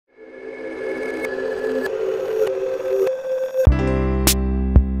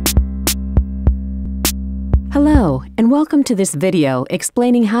welcome to this video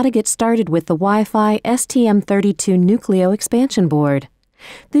explaining how to get started with the Wi-Fi STM32 Nucleo expansion board.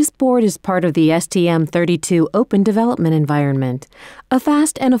 This board is part of the STM32 Open Development Environment, a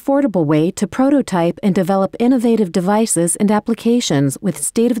fast and affordable way to prototype and develop innovative devices and applications with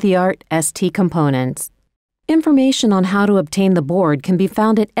state-of-the-art ST components. Information on how to obtain the board can be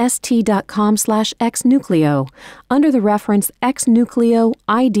found at st.com/X-Nucleo under the reference X-Nucleo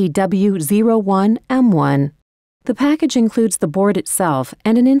IDW01M1. The package includes the board itself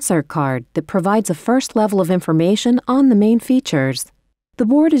and an insert card that provides a first level of information on the main features. The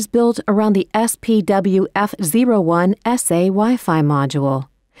board is built around the SPWF01SA Wi-Fi module.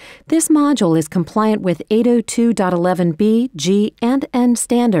 This module is compliant with 802.11b, G, and N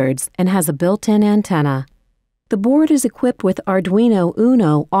standards and has a built-in antenna. The board is equipped with Arduino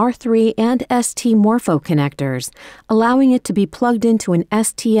Uno R3 and STMorpho connectors, allowing it to be plugged into an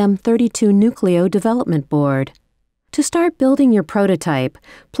STM32 Nucleo development board. To start building your prototype,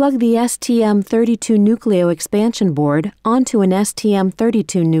 plug the STM32 Nucleo expansion board onto an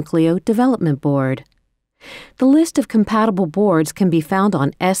STM32 Nucleo development board. The list of compatible boards can be found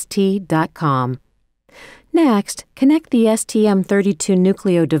on st.com. Next, connect the STM32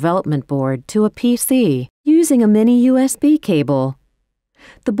 Nucleo development board to a PC using a mini USB cable.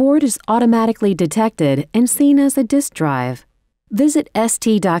 The board is automatically detected and seen as a disk drive. Visit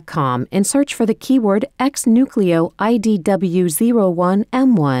st.com and search for the keyword X-Nucleo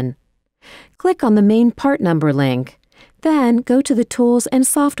IDW01M1. Click on the main part number link. Then go to the Tools and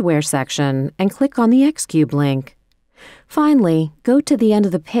Software section and click on the Xcube link. Finally, go to the end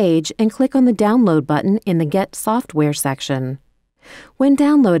of the page and click on the Download button in the Get Software section. When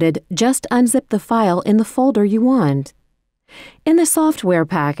downloaded, just unzip the file in the folder you want. In the software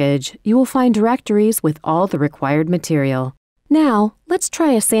package, you will find directories with all the required material. Now, let's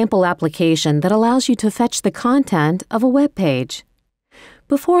try a sample application that allows you to fetch the content of a web page.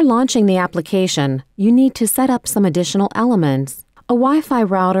 Before launching the application, you need to set up some additional elements, a Wi-Fi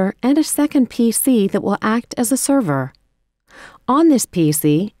router and a second PC that will act as a server. On this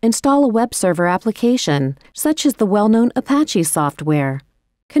PC, install a web server application, such as the well-known Apache software.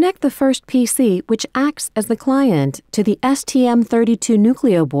 Connect the first PC, which acts as the client, to the STM32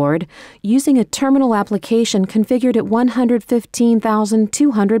 Nucleo board using a terminal application configured at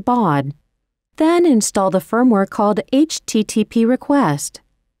 115,200 baud. Then install the firmware called HTTP request.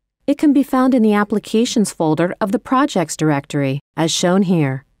 It can be found in the Applications folder of the Projects directory, as shown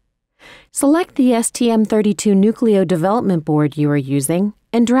here. Select the STM32 Nucleo development board you are using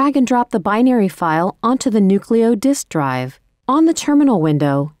and drag and drop the binary file onto the Nucleo disk drive. On the terminal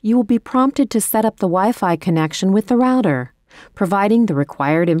window, you will be prompted to set up the Wi-Fi connection with the router, providing the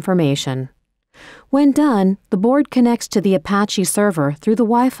required information. When done, the board connects to the Apache server through the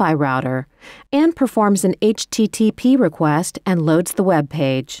Wi-Fi router and performs an HTTP request and loads the web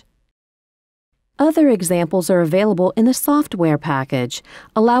page. Other examples are available in the software package,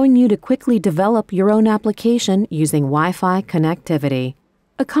 allowing you to quickly develop your own application using Wi-Fi connectivity.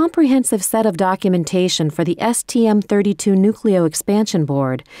 A comprehensive set of documentation for the STM32 Nucleo expansion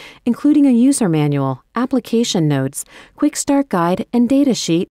board, including a user manual, application notes, quick start guide, and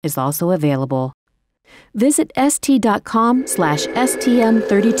datasheet, is also available. Visit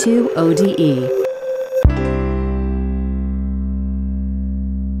st.com/STM32 ODE.